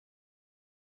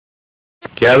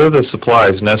Gather the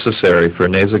supplies necessary for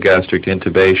nasogastric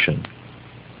intubation.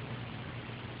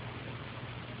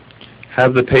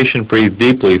 Have the patient breathe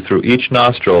deeply through each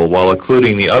nostril while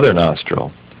occluding the other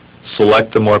nostril.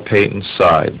 Select the more patent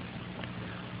side.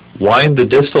 Wind the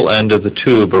distal end of the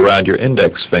tube around your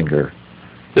index finger.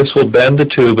 This will bend the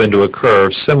tube into a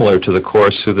curve similar to the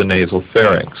course through the nasal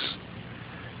pharynx.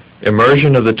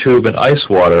 Immersion of the tube in ice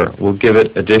water will give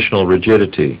it additional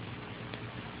rigidity.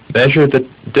 Measure the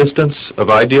distance of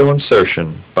ideal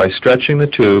insertion by stretching the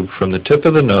tube from the tip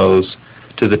of the nose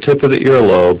to the tip of the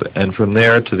earlobe and from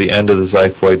there to the end of the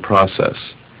xiphoid process.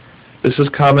 This is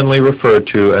commonly referred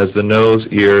to as the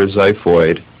nose-ear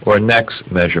xiphoid or NEX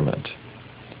measurement.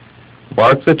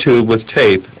 Mark the tube with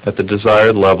tape at the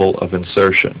desired level of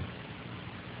insertion.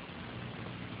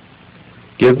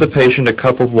 Give the patient a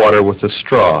cup of water with a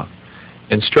straw.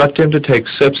 Instruct him to take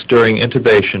sips during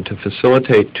intubation to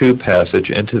facilitate tube passage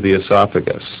into the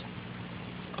esophagus.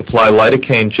 Apply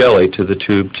lidocaine jelly to the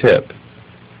tube tip.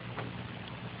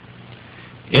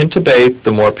 Intubate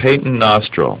the more patent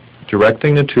nostril,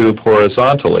 directing the tube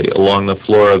horizontally along the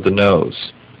floor of the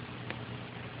nose.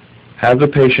 Have the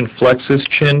patient flex his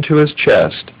chin to his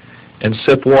chest and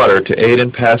sip water to aid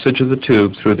in passage of the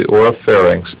tube through the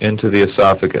oropharynx into the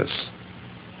esophagus.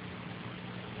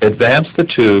 Advance the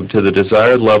tube to the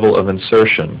desired level of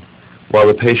insertion while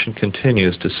the patient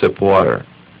continues to sip water.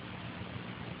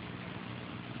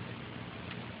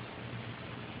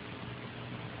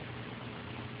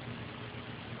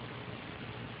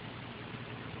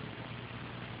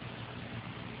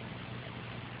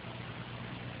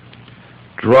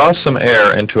 Draw some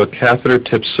air into a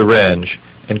catheter-tipped syringe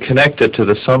and connect it to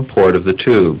the sump port of the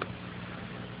tube.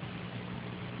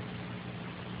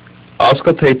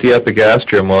 Auscultate the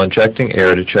epigastrium while injecting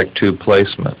air to check tube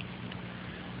placement.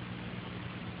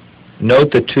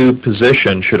 Note that tube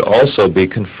position should also be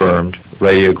confirmed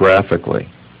radiographically.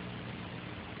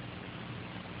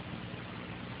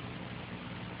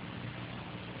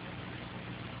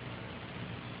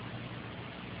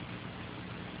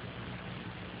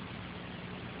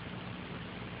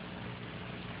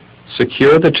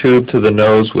 Secure the tube to the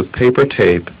nose with paper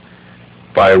tape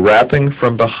by wrapping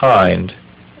from behind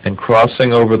and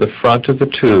crossing over the front of the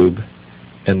tube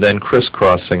and then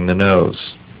crisscrossing the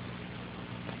nose.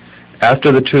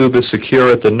 After the tube is secure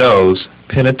at the nose,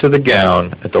 pin it to the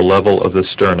gown at the level of the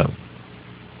sternum.